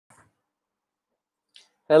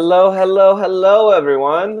Hello, hello, hello,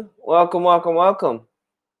 everyone. Welcome, welcome, welcome.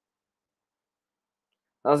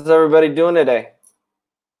 How's everybody doing today?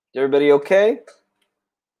 Everybody okay?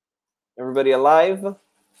 Everybody alive?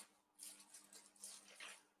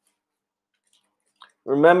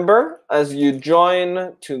 Remember, as you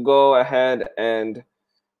join, to go ahead and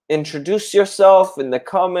introduce yourself in the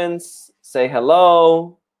comments, say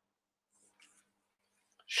hello,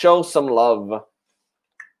 show some love.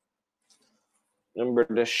 Remember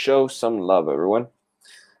to show some love, everyone.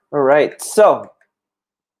 All right, so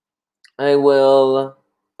I will...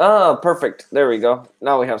 perfect. There we go.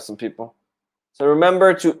 Now we have some people. So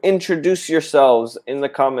remember to introduce yourselves in the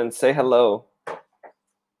comments. Say hello.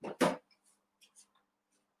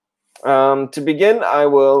 To begin, I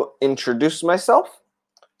will introduce myself.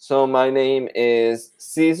 So my name is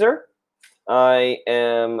Cesar. I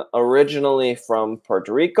am originally from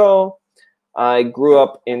Puerto Rico. I grew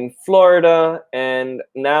up in Florida, and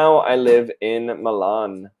now I live in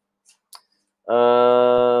Milan.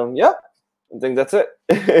 Yeah, I think that's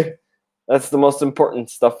it. That's the most important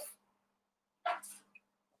stuff.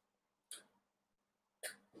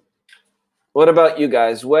 What about you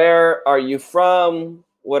guys? Where are you from?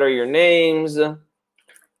 What are your names? Are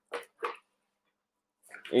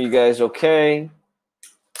you guys okay?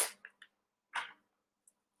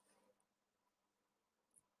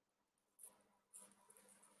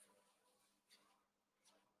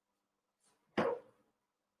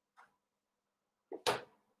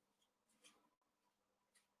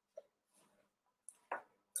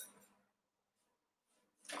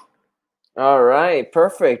 All right,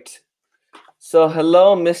 perfect. So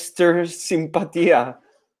hello, Mr. Simpatia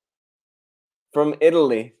from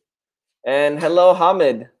Italy. And hello,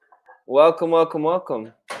 Hamid. Welcome, welcome,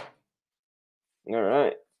 welcome. All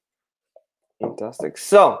right. Fantastic.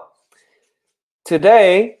 So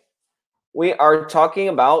today we are talking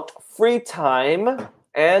about free time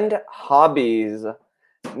and hobbies.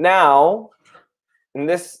 Now, in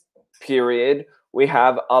this period, we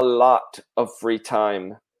have a lot of free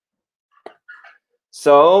time.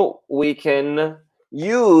 So we can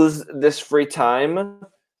use this free time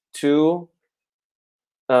to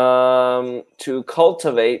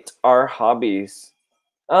cultivate our hobbies.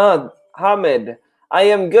 Hamid, I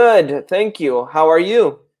am good, thank you. How are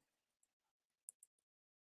you?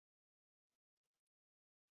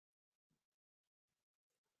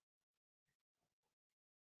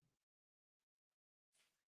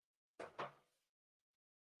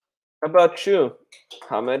 How about you,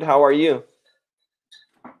 Hamid? How are you?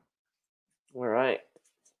 All right.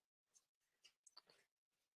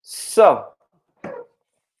 So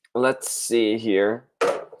let's see here.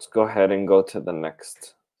 Let's go ahead and go to the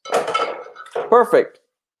next. Perfect.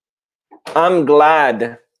 I'm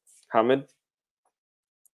glad, Hamid.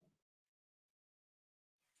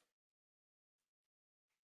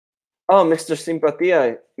 Oh, Mr.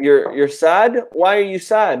 Simpatia, you're sad? Why are you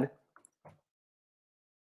sad?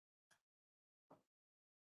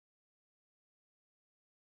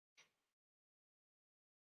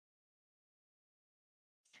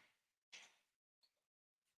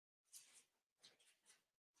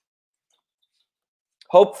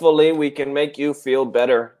 Hopefully, we can make you feel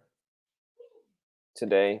better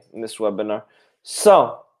today in this webinar.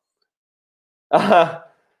 So,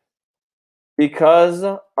 because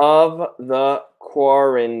of the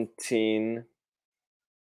quarantine,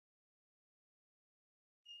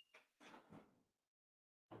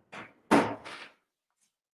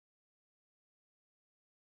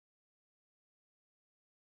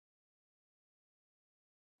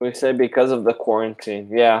 we say because of the quarantine,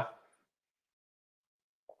 yeah.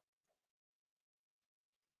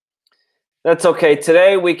 That's okay.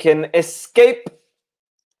 Today we can escape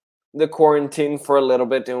the quarantine for a little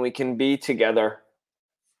bit and we can be together.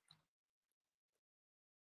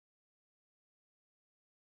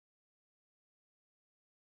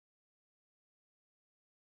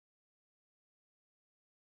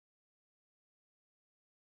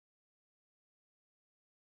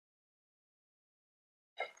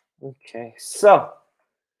 Okay, so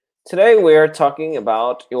today we are talking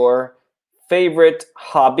about your favorite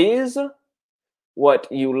hobbies,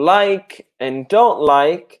 what you like and don't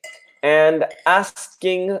like, and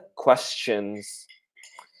asking questions.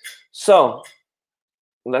 So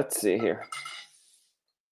let's see here.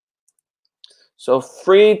 So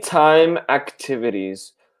free time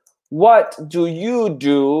activities. What do you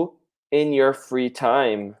do in your free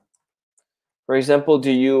time? For example,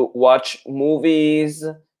 do you watch movies?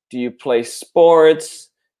 Do you play sports?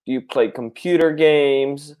 Do you play computer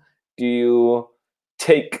games? Do you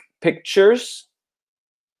take pictures?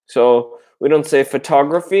 So we don't say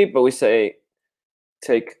photography, but we say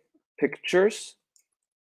take pictures?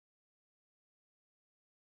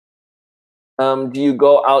 Do you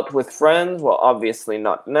go out with friends? Well, obviously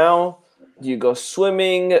not now. Do you go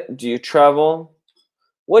swimming? Do you travel?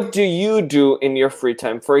 What do you do in your free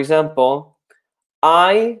time? For example,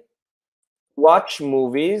 I watch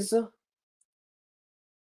movies.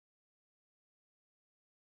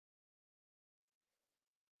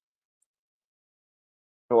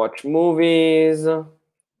 I watch movies,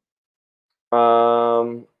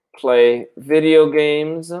 play video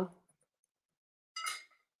games,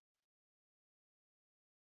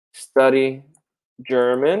 study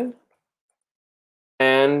German,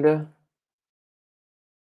 and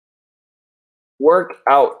work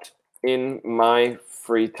out in my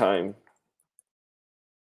free time.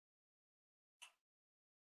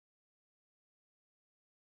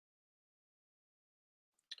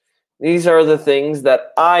 These are the things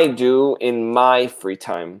that I do in my free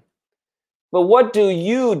time. But what do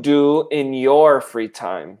you do in your free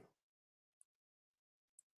time?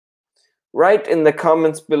 Write in the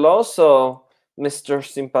comments below so Mr.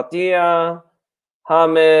 Simpatia,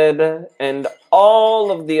 Hamed, and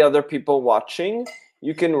all of the other people watching,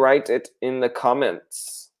 you can write it in the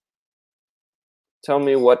comments. Tell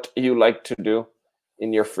me what you like to do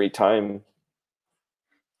in your free time.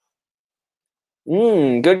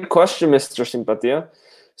 Good question, Mr. Simpatia.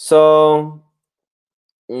 So,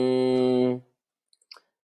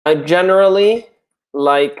 I generally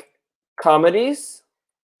like comedies.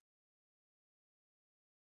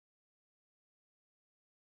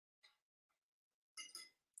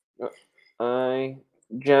 I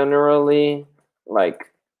generally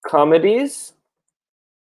like comedies.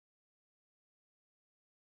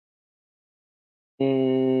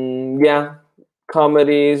 Yeah,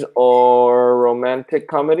 comedies or romantic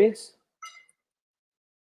comedies.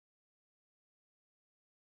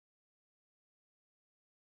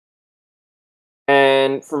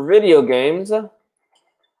 And for video games,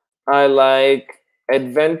 I like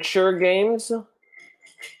adventure games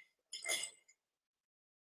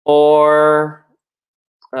or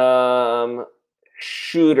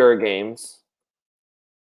shooter games.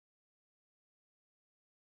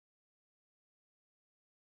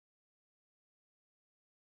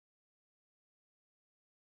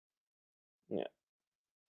 Yeah.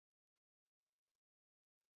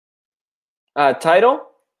 Title?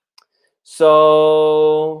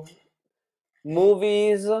 So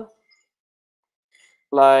movies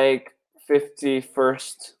like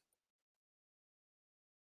 51st.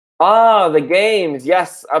 Ah, the games.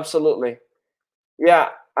 Yes, absolutely. Yeah,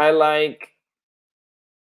 I like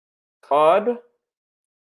COD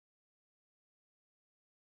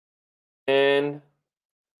and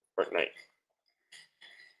Fortnite.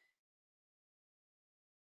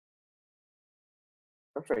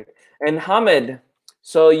 Perfect. And Hamid,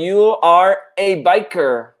 so you are a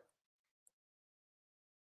biker.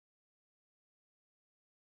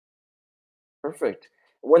 Perfect.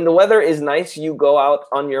 When the weather is nice, you go out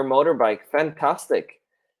on your motorbike. Fantastic.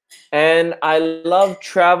 And I love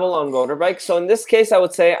travel on motorbike. So in this case, I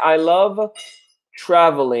would say I love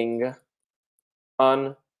traveling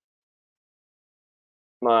on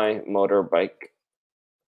my motorbike.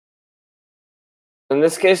 In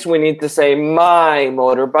this case, we need to say my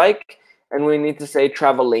motorbike, and we need to say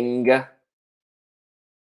traveling.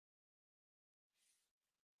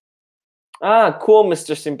 Ah, cool,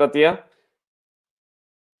 Mr. Simpatia.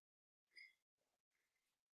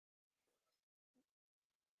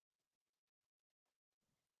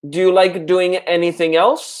 Do you like doing anything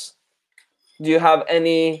else? Do you have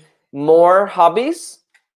any more hobbies?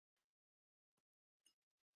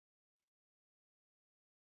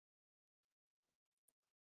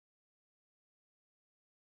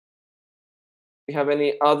 Do you have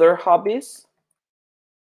any other hobbies?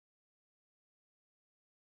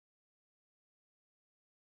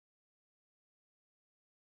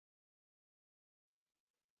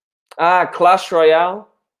 Ah, Clash Royale.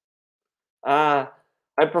 Ah,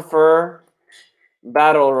 I prefer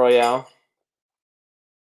Battle Royale,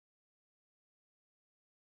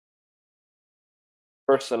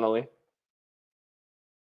 personally.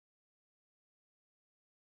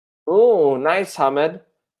 Ooh, nice, Hamed.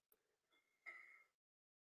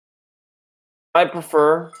 I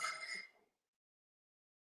prefer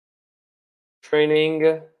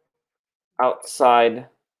training outside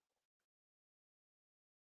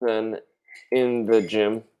than in the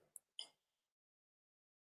gym.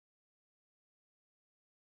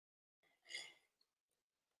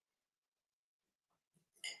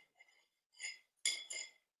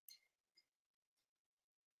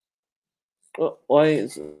 Why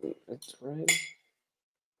is it right?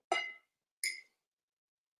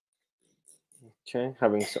 Okay,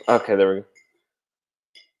 having so okay, there we go.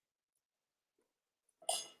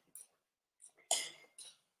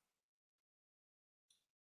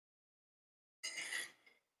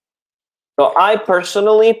 So I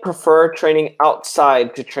personally prefer training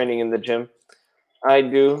outside to training in the gym. I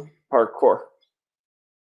do parkour.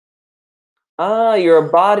 Ah, you're a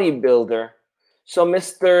bodybuilder. So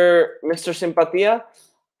Mr. Simpatia,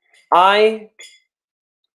 I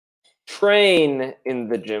train in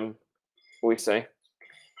the gym, we say.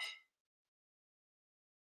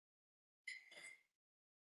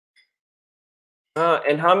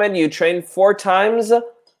 And Hamed, you train 4 times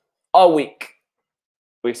a week,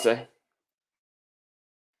 we say.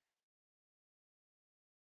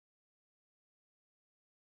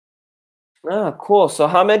 Ah, cool. So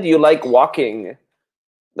Hamed, you like walking.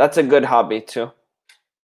 That's a good hobby too.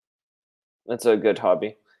 That's a good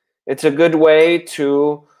hobby. It's a good way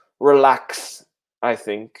to relax, I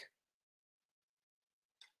think.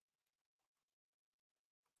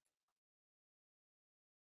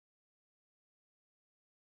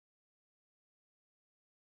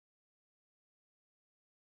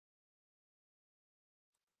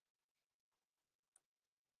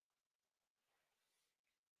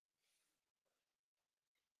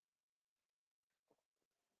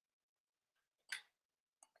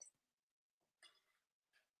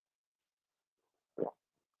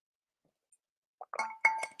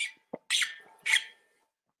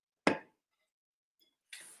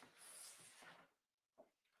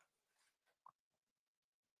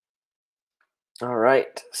 All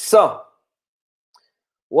right. So,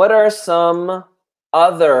 what are some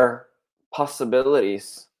other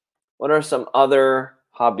possibilities? What are some other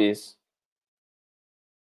hobbies?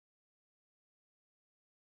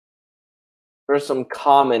 What are some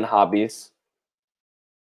common hobbies?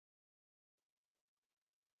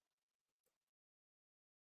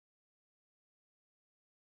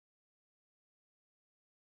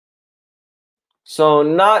 So,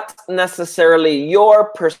 not necessarily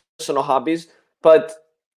your personal hobbies, but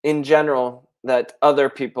in general, that other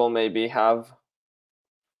people maybe have.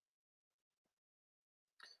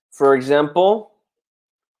 For example,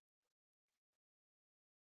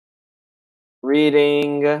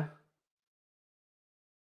 reading,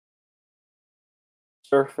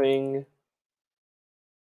 surfing,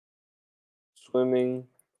 swimming,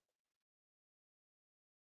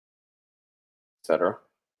 etc.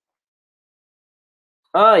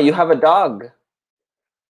 Ah, you have a dog.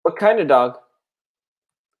 What kind of dog?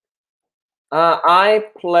 I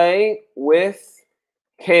play with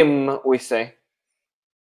him, we say.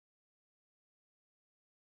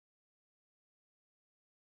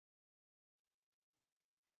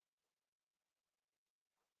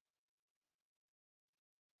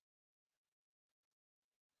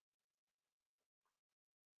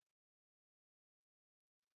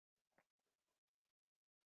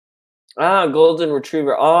 Ah, golden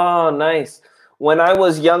retriever. Oh, nice. When I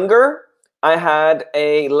was younger, I had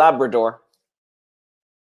a Labrador.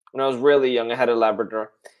 When I was really young, I had a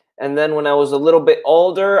Labrador. And then when I was a little bit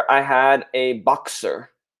older, I had a boxer.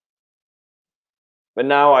 But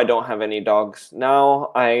now I don't have any dogs.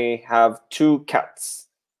 Now I have 2 cats.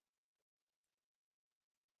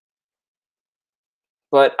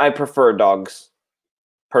 But I prefer dogs,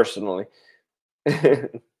 personally.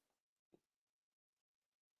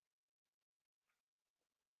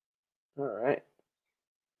 All right.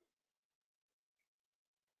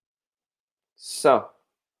 So,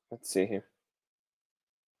 let's see here.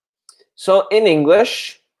 So, in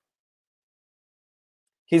English,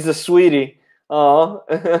 he's a sweetie. Oh.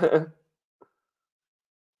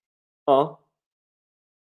 Oh.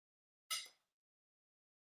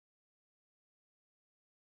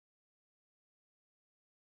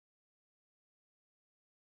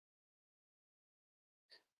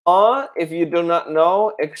 If you do not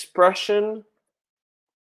know, expression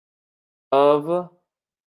of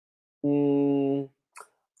mm,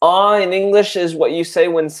 in English is what you say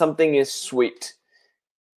when something is sweet.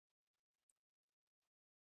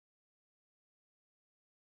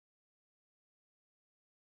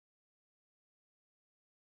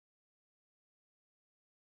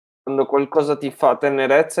 Quando qualcosa ti fa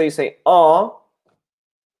tenerezza, you say oh.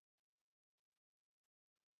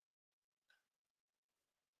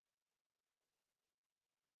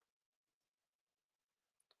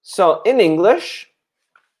 So in English,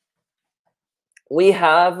 we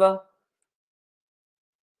have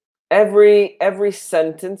every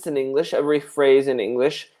sentence in English, every phrase in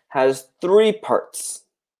English has 3 parts.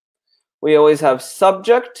 We always have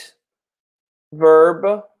subject,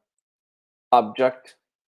 verb, object.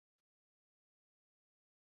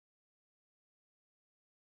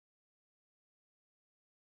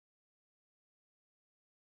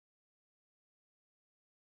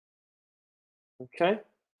 Okay?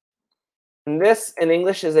 And this in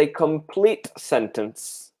English is a complete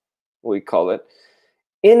sentence, we call it.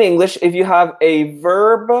 In English, if you have a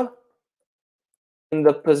verb in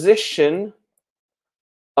the position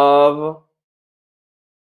of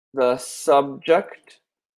the subject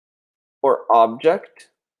or object,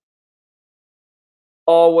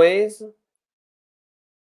 always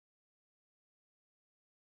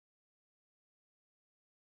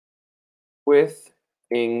with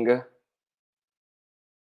ing.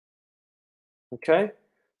 Okay?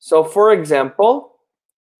 So for example,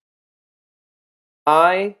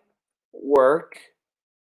 I work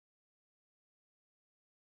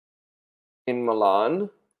in Milan.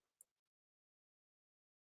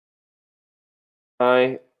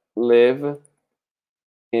 I live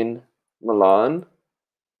in Milan.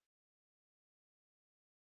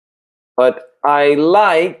 But I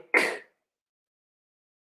like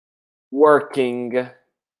working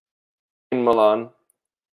in Milan.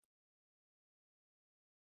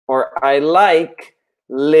 Or I like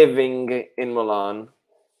living in Milan.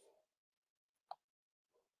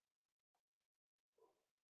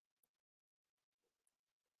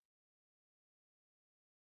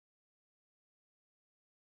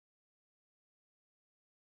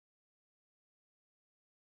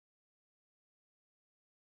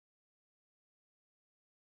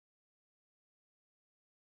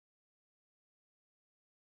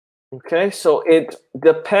 Okay, so it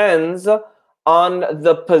depends on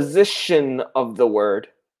the position of the word.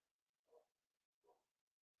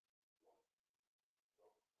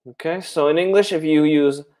 Okay, so in English, if you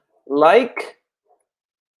use like,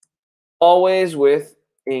 always with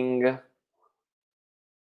ing.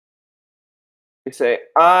 You say,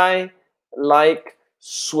 I like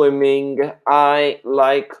swimming. I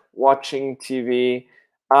like watching TV.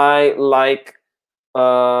 I like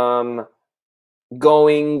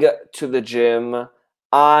going to the gym.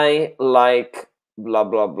 I like blah,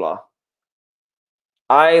 blah, blah.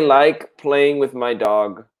 I like playing with my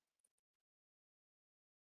dog.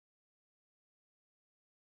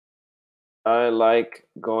 I like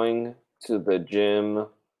going to the gym.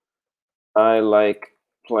 I like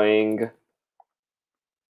playing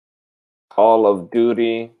Call of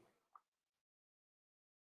Duty,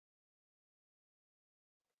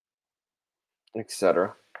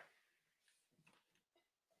 etc.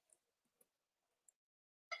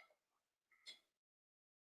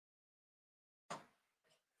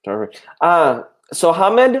 Perfect. So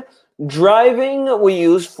Hamid, driving we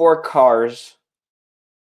use for cars.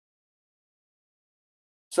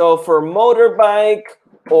 So for motorbike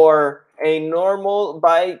or a normal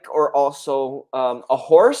bike or also a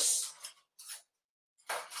horse,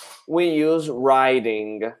 we use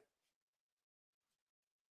riding.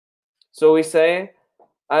 So we say,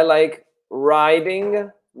 I like riding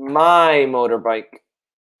my motorbike.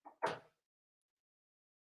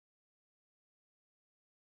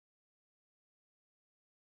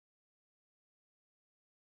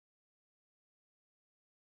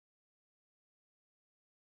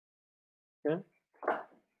 Okay.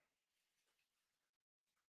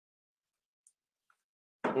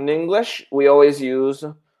 In English, we always use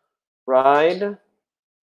ride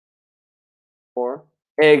or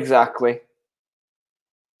exactly.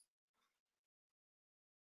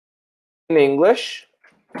 In English,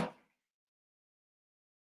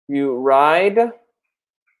 you ride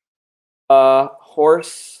a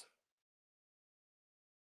horse,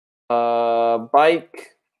 a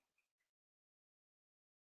bike,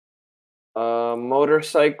 a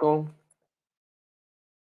motorcycle,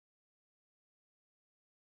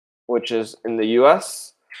 which is in the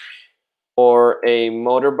US, or a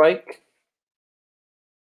motorbike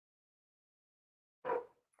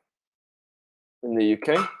in the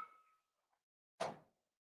UK.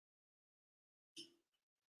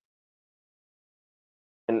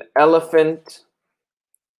 An elephant,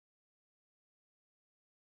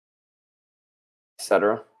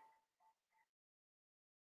 etc.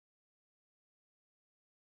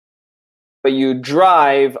 But you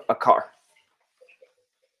drive a car.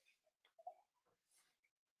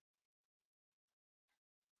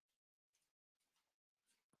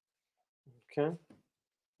 Okay.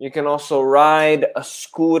 You can also ride a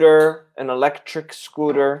scooter, an electric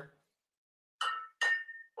scooter.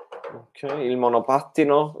 Okay, il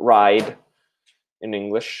monopattino, ride in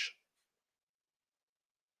English.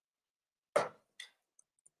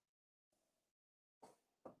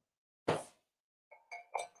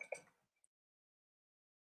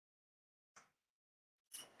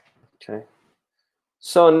 Okay.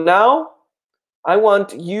 So now I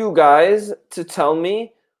want you guys to tell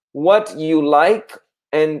me what you like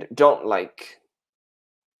and don't like.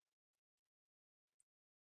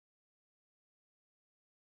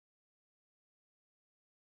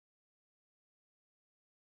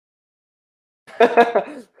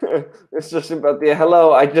 Mr. Simpatia,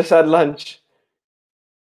 hello. I just had lunch.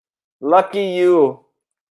 Lucky you.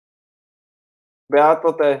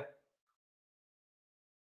 Beato te.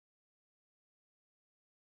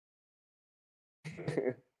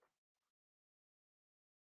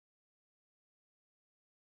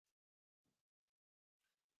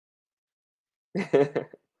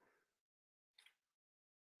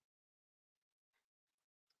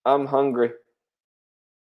 I'm hungry.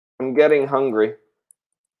 I'm getting hungry.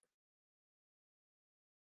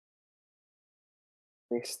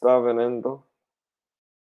 Mi sta venendo.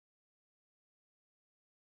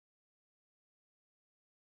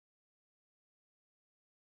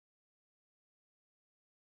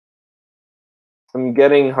 I'm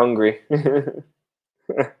getting hungry.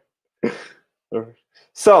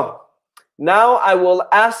 So, now I will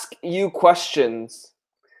ask you questions.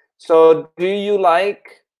 So, do you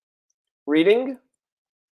like reading?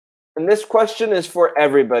 And this question is for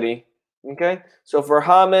everybody. Okay? So, for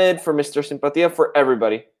Hamid, for Mr. Simpatia, for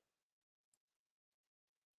everybody.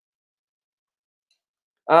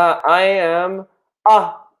 I am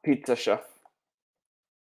a pizza chef.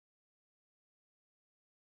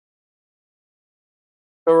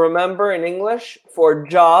 So, remember in English, for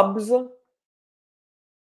jobs,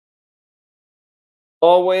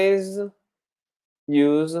 always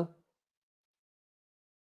use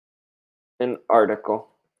an article.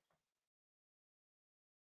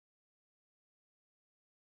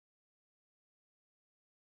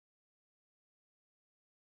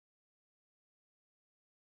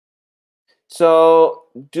 So,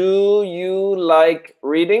 do you like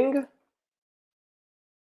reading,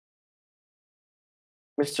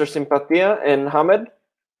 Mr. Simpatia and Hamid?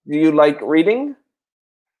 Do you like reading?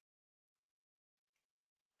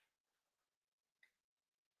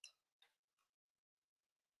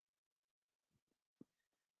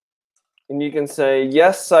 And you can say,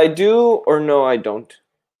 yes, I do, or no, I don't.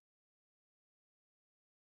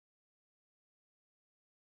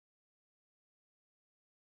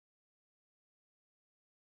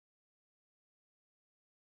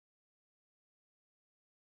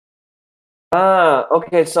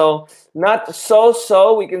 Okay, so not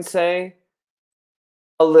so, we can say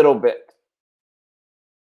a little bit.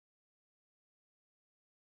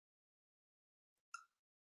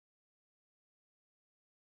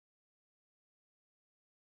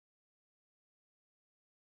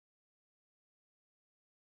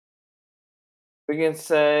 We can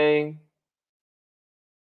say,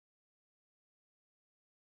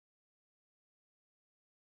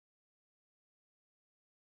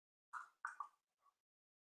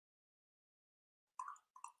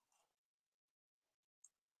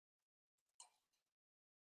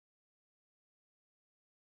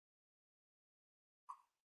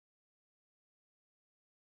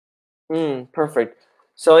 perfect.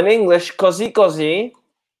 So in English, così così,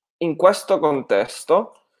 in questo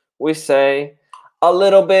contesto, we say a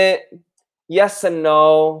little bit, yes and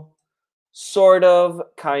no, sort of,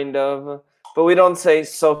 kind of, but we don't say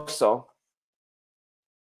so.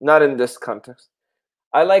 Not in this context.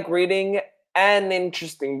 I like reading an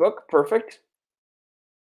interesting book. Perfect.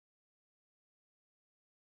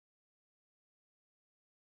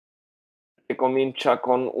 Che comincia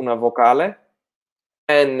con una vocale.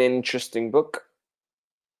 An interesting book.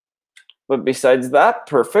 But besides that,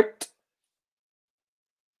 perfect.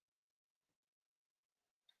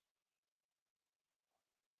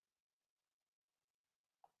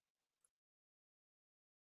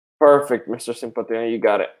 Perfect, Mr. Simpatia, you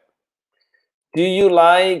got it. Do you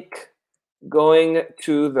like going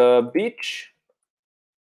to the beach?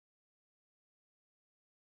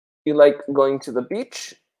 You like going to the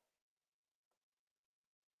beach?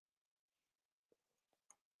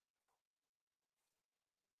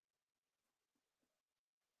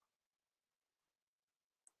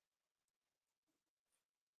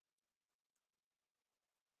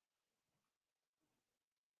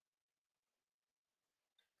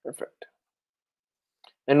 Perfect.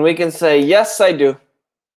 And we can say, yes, I do.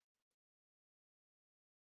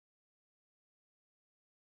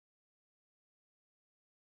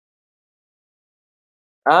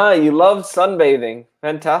 You love sunbathing.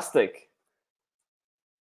 Fantastic.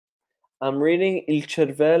 I'm reading Il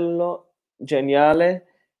cervello geniale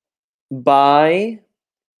by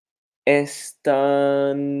Stanislaw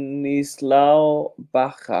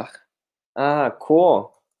Bachach.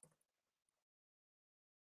 Cool.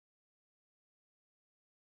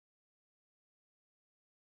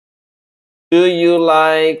 Do you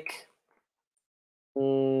like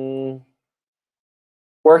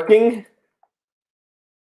working?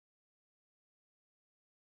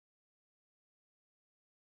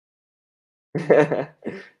 Do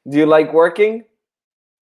you like working?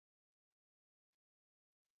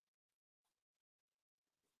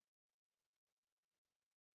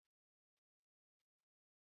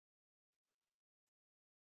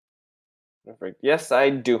 Perfect. Yes, I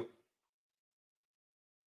do.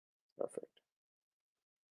 Perfect.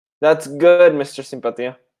 That's good, Mr.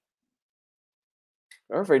 Simpatia.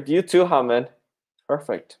 Perfect. You too, Hamed.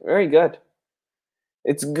 Perfect. Very good.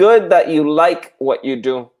 It's good that you like what you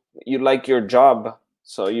do. You like your job,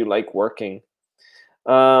 so you like working.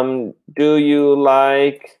 Do you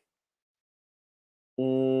like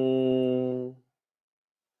mm,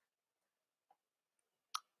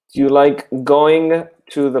 do you like going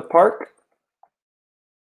to the park?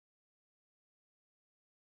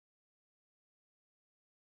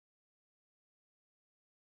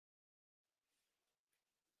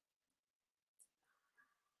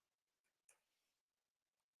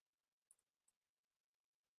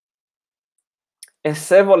 E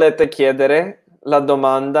se volete chiedere la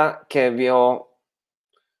domanda che vi ho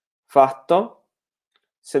fatto,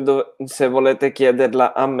 se volete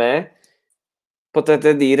chiederla a me,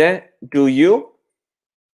 potete dire do you,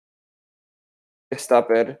 che sta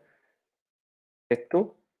per e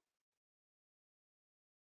tu.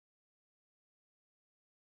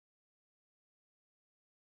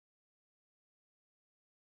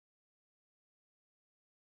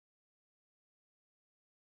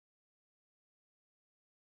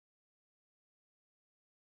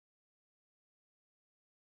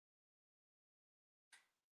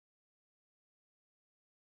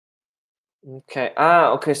 Okay.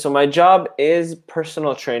 Okay. So my job is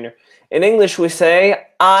personal trainer. In English, we say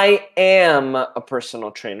I am a personal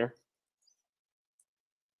trainer.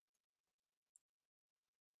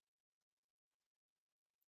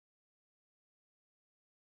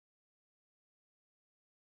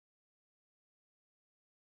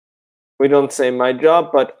 We don't say my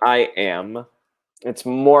job, but I am. It's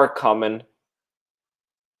more common.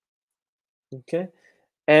 Okay.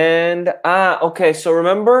 And okay. So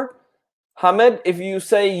remember, Hamed, if you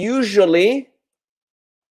say usually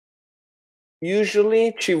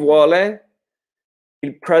ci vuole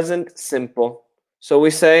il present simple. So we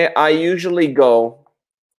say I usually go.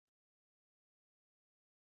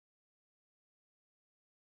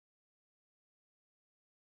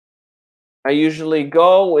 I usually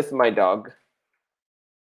go with my dog.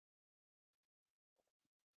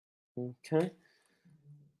 Okay.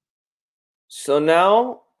 So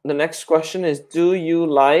now the next question is, do you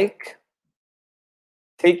like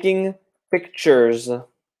taking pictures?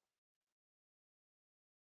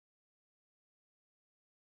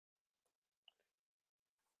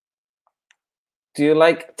 Do you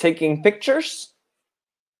like taking pictures?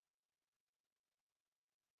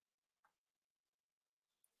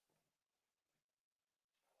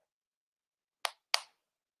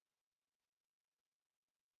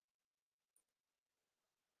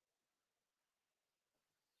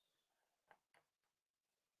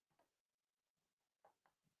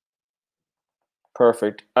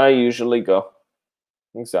 Perfect. I usually go.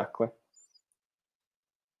 Exactly.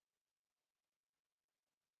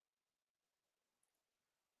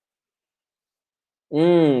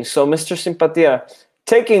 So Mr. Simpatia,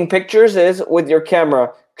 taking pictures is with your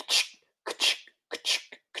camera.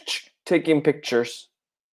 Taking pictures.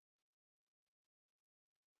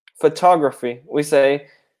 Photography. We say,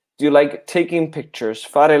 do you like taking pictures?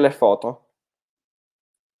 Fare le foto.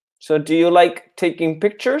 So do you like taking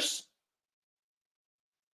pictures?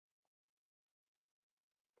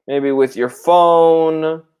 Maybe with your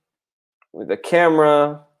phone, with a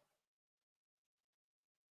camera,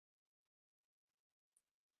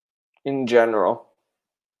 in general.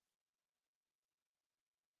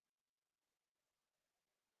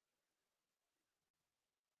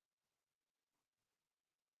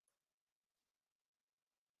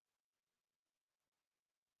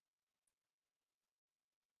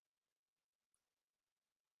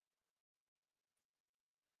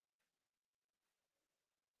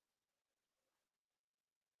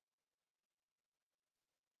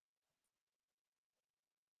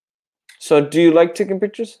 So do you like taking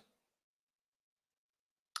pictures?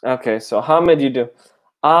 Okay, so Hamid, you do.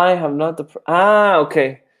 I have not the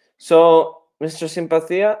okay. So Mr.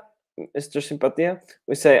 Sympathia,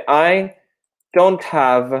 we say I don't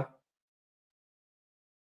have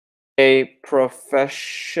a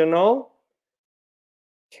professional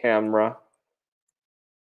camera.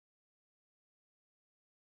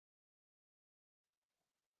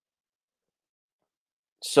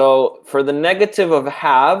 So for the negative of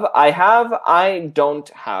have, I don't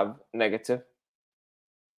have negative.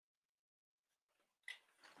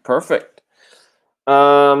 Perfect.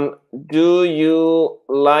 Do you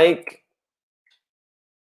like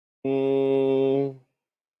mm,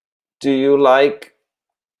 do you like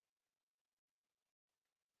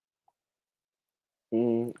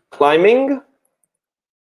climbing?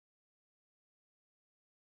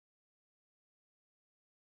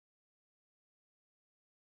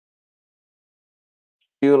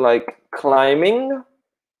 Do you like climbing?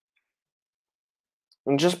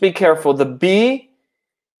 And just be careful. The B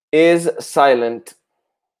is silent.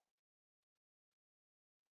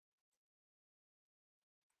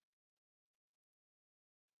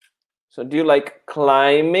 So do you like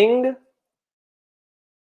climbing?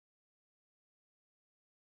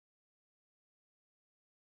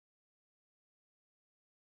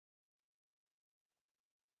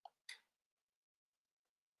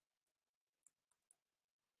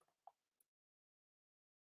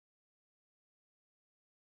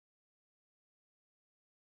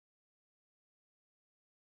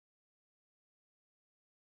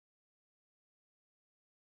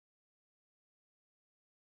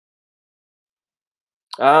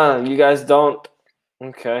 Ah, you guys don't.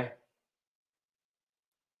 Okay.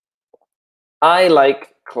 I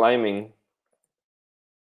like climbing.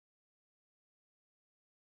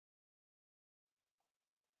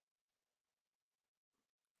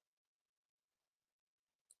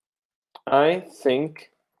 I think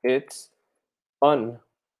it's fun.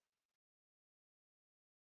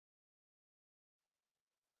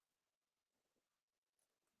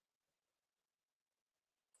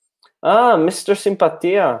 Ah, Mr.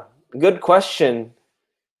 Simpatia. Good question.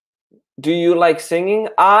 Do you like singing?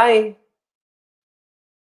 I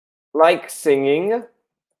like singing,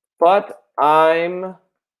 but I'm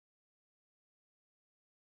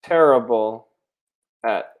terrible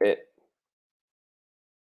at it.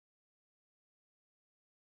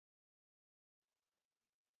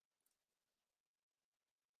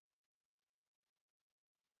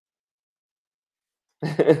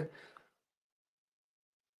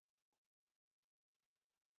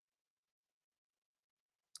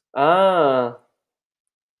 Ah,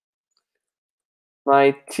 my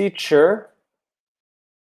teacher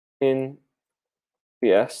in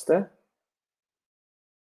Fiesta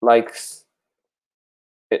likes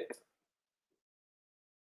it,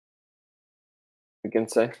 you can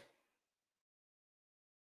say.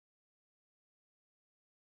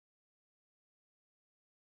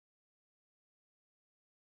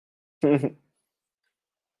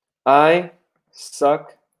 I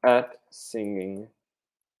suck at singing.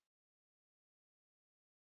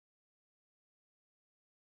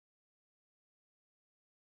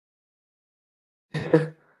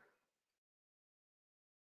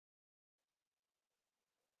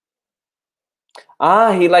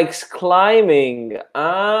 Ah, he likes climbing.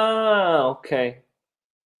 Ah, okay.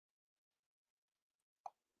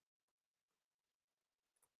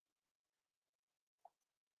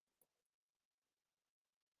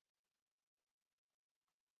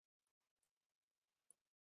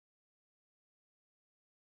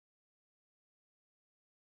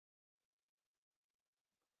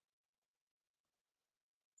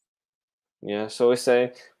 Yeah, so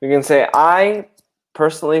we can say I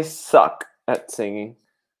personally suck at singing.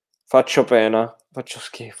 Faccio pena, faccio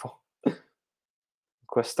schifo.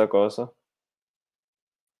 Questa cosa.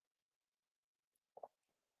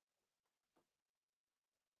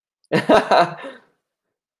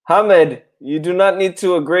 Hamid, you do not need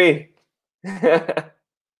to agree.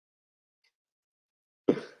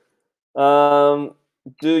 um,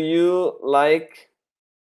 do you like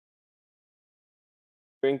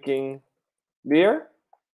drinking beer?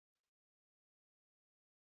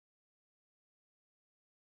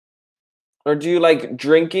 Or do you like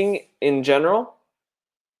drinking in general?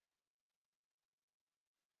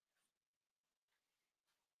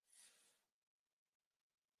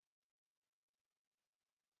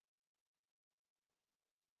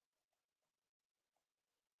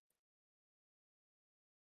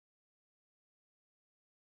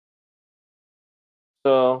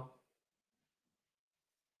 So,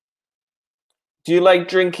 do you like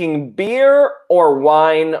drinking beer or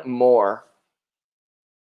wine more?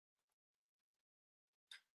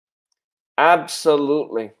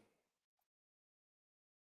 Absolutely.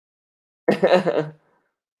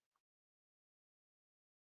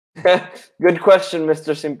 Good question,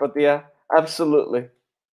 Mr. Simpatia. Absolutely.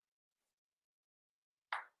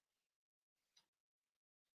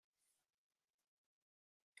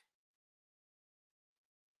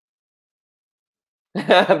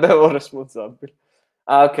 Bevo responsabile.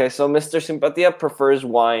 Okay, so Mr. Simpatia prefers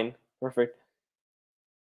wine. Perfect.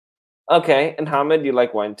 Okay, and Hamid, you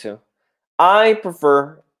like wine too. I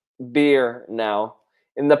prefer beer now.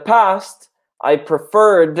 In the past, I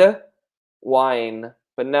preferred wine,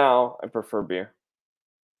 but now I prefer beer.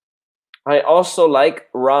 I also like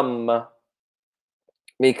rum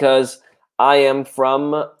because I am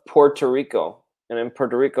from Puerto Rico. And in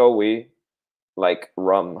Puerto Rico, we like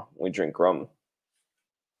rum. We drink rum.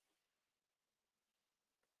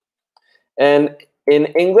 And in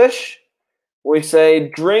English, we say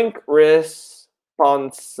drink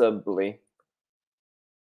responsibly.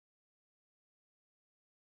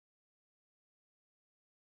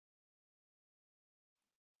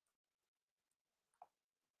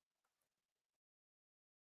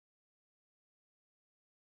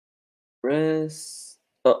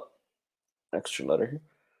 Oh, extra letter here.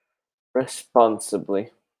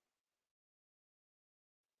 Responsibly.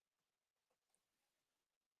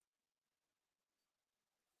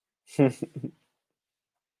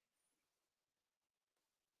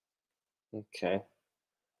 Okay,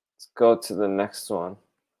 let's go to the next one.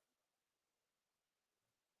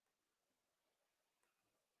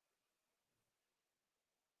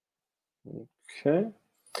 Okay,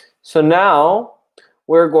 so now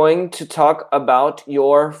we're going to talk about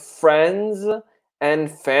your friends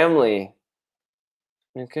and family.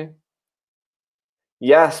 Okay.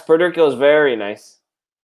 Yes, Puerto Rico is very nice.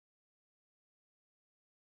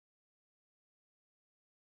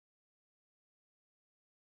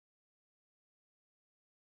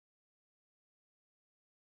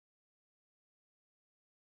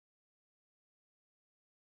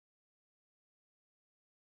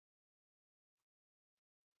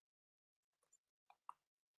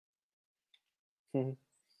 Mhm.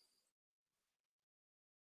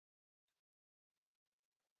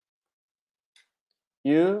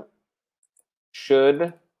 You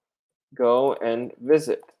should go and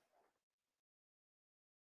visit.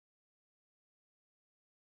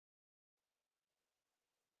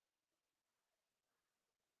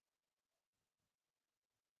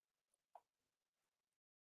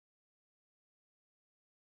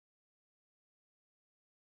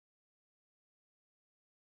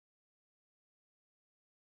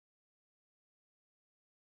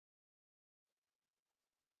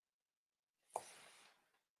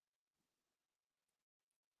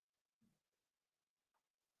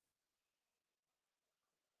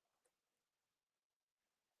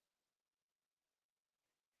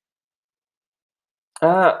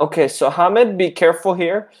 Okay, so Hamid, be careful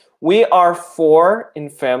here. We are four in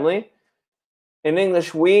family. In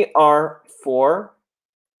English, we are four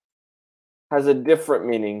has a different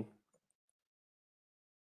meaning.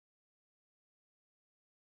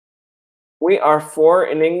 We are four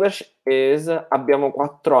in English is abbiamo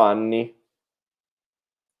 4 anni.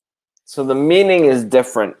 So the meaning is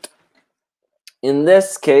different. In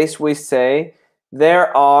this case, we say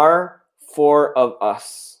there are four of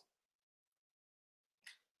us.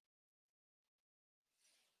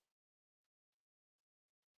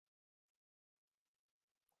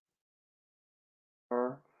 There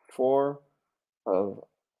are four of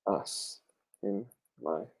us in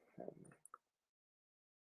my family.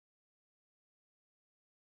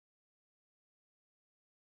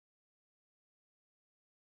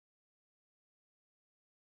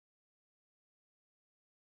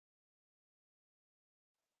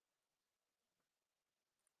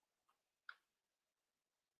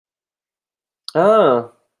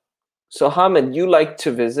 Ah, so Hamid, you like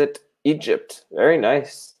to visit Egypt. Very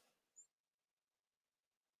nice.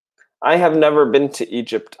 I have never been to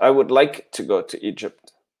Egypt. I would like to go to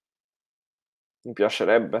Egypt. Mi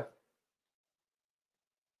piacerebbe.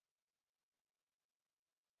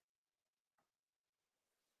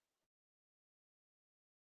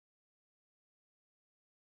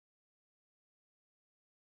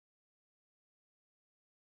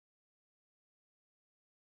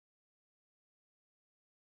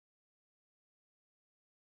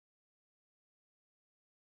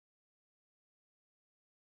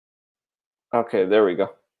 Okay, there we go.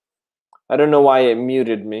 I don't know why it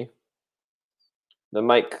muted me. The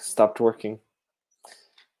mic stopped working.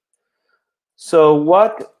 So,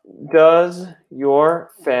 what does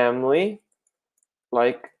your family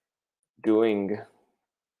like doing?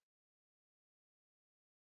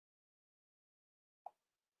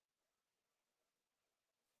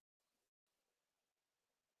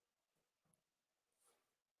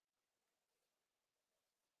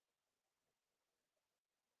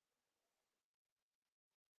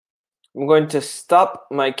 I'm going to stop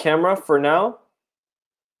my camera for now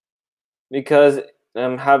because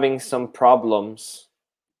I'm having some problems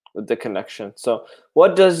with the connection. So,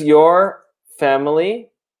 what does your family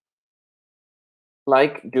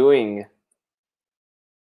like doing?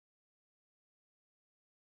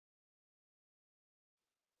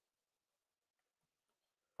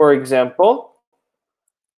 For example,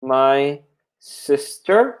 my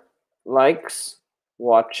sister likes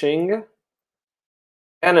watching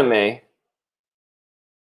anime.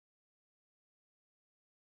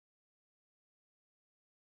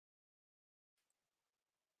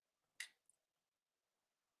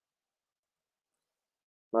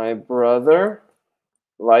 My brother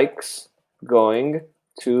likes going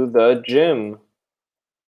to the gym.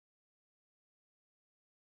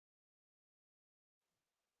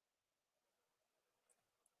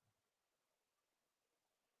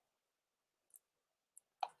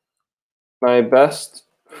 My best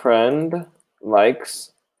friend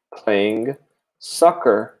likes playing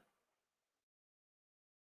soccer.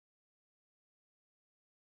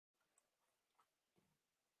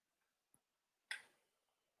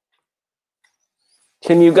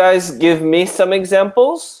 Can you guys give me some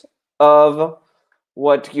examples of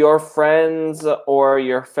what your friends or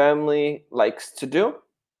your family likes to do?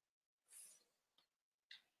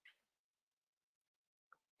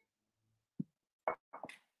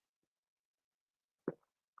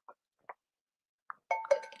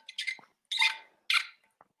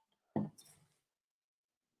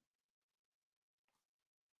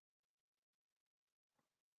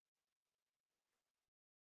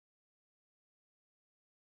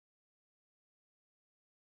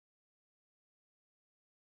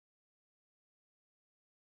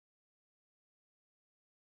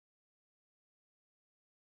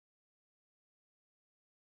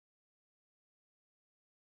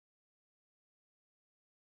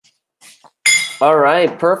 All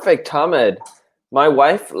right, perfect, Hamid. My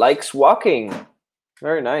wife likes walking.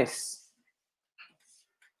 Very nice.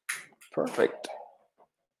 Perfect.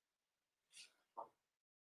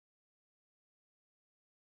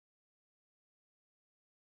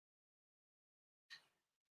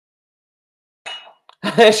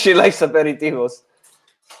 She likes aperitivos.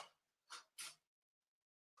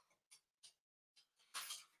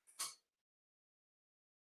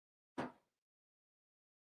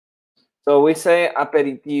 So we say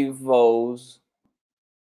aperitivos.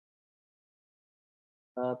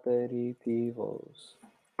 Aperitivos.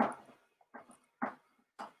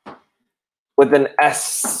 With an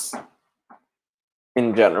S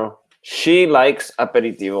in general. She likes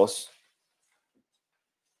aperitivos.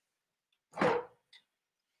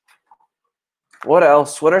 What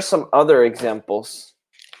else? What are some other examples?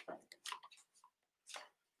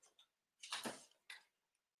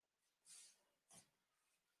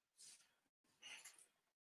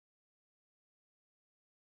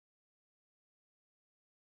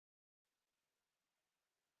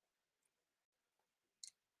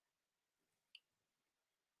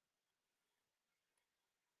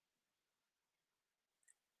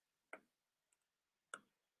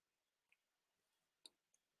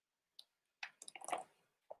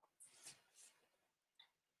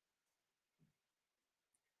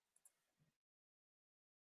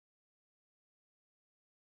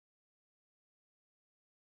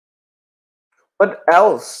 What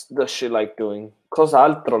else does she like doing?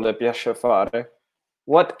 Cos'altro le piace fare?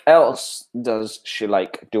 What else does she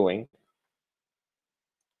like doing?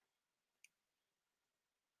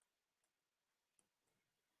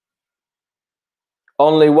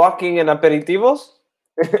 Only walking and aperitivos?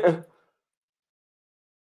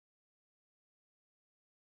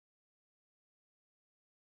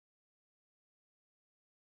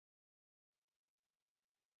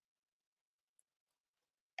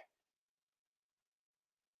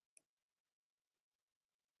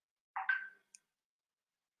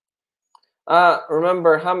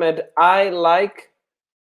 Remember, Hamid, I like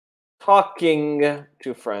talking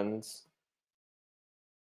to friends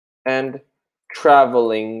and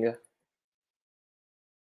traveling.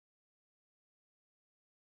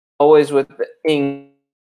 Always with the ing.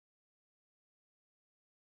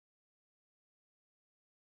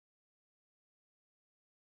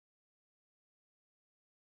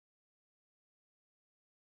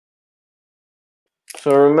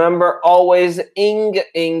 So remember, always ing.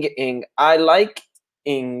 I like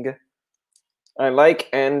ing. I like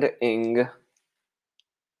and ing.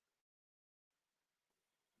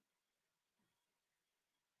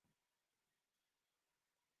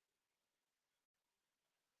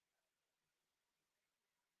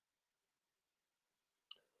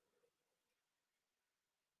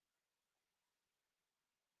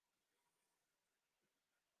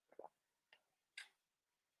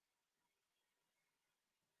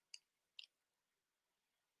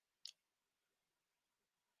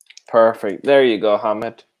 Perfect. There you go,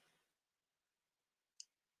 Hamid.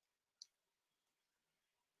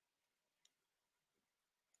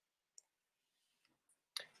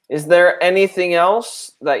 Is there anything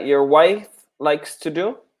else that your wife likes to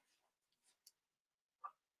do?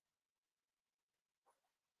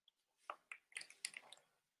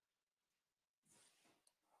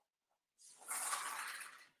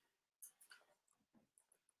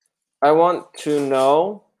 I want to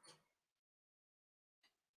know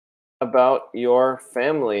about your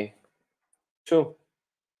family too.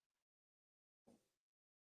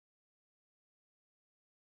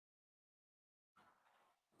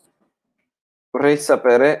 Vorrei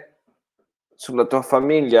sapere sulla tua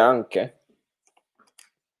famiglia anche.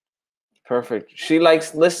 Perfect. She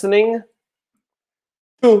likes listening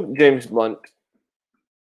to James Blunt.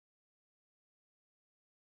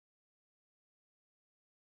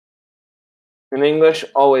 In English,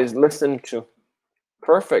 always listen to.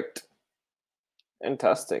 Perfect.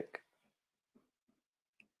 Fantastic.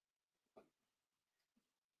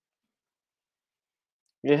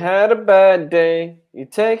 You had a bad day, you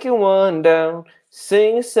taking one down,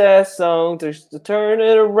 sing a sad song to turn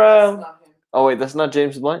it around. Oh wait, that's not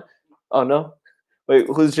James Blunt? Oh no? Wait,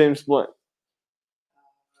 who's James Blunt?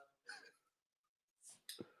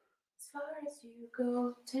 As far as you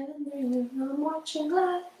go, tender, I'm watching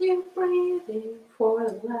like you breathing for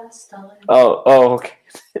the last time. Oh, okay.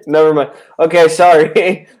 Never mind. Okay,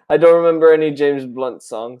 sorry. I don't remember any James Blunt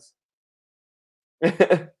songs.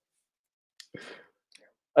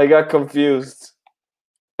 I got confused.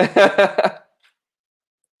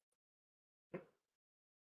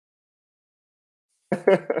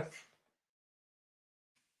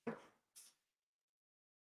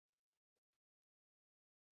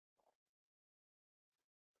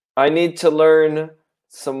 I need to learn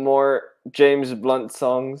some more James Blunt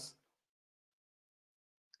songs.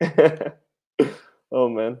 Oh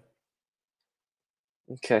man.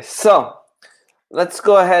 Okay, so let's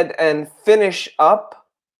go ahead and finish up.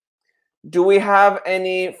 Do we have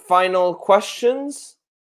any final questions?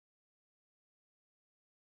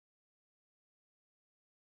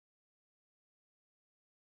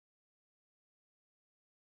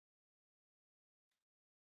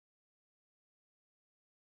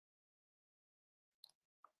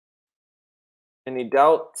 Any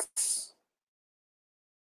doubts?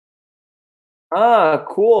 Ah,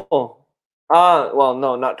 cool. Ah, well,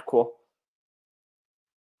 no, not cool.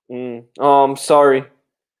 Oh, I'm sorry.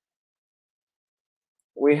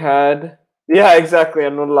 We had, yeah, exactly.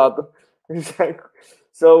 Annullato. Exactly.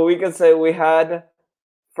 So we can say we had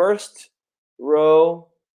first row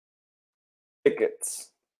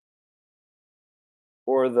tickets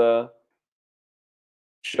for the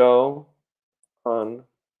show on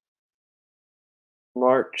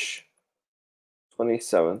March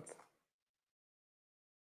 27th.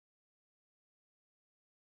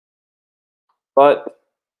 But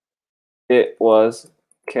it was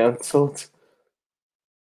canceled.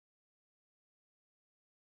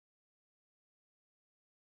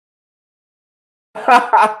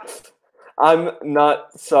 I'm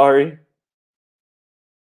not sorry.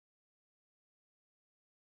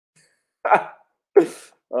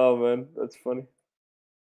 Oh man, that's funny.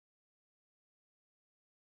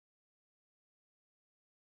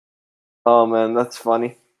 Oh man, that's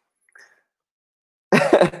funny.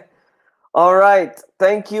 All right.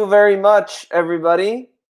 Thank you very much, everybody.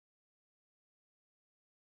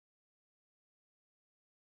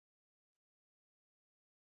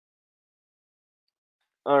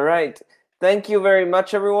 All right. Thank you very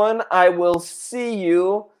much, everyone. I will see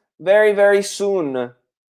you very, very soon. All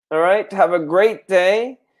right. Have a great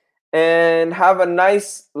day and have a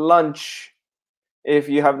nice lunch if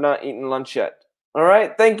you have not eaten lunch yet. All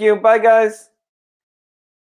right. Thank you. Bye, guys.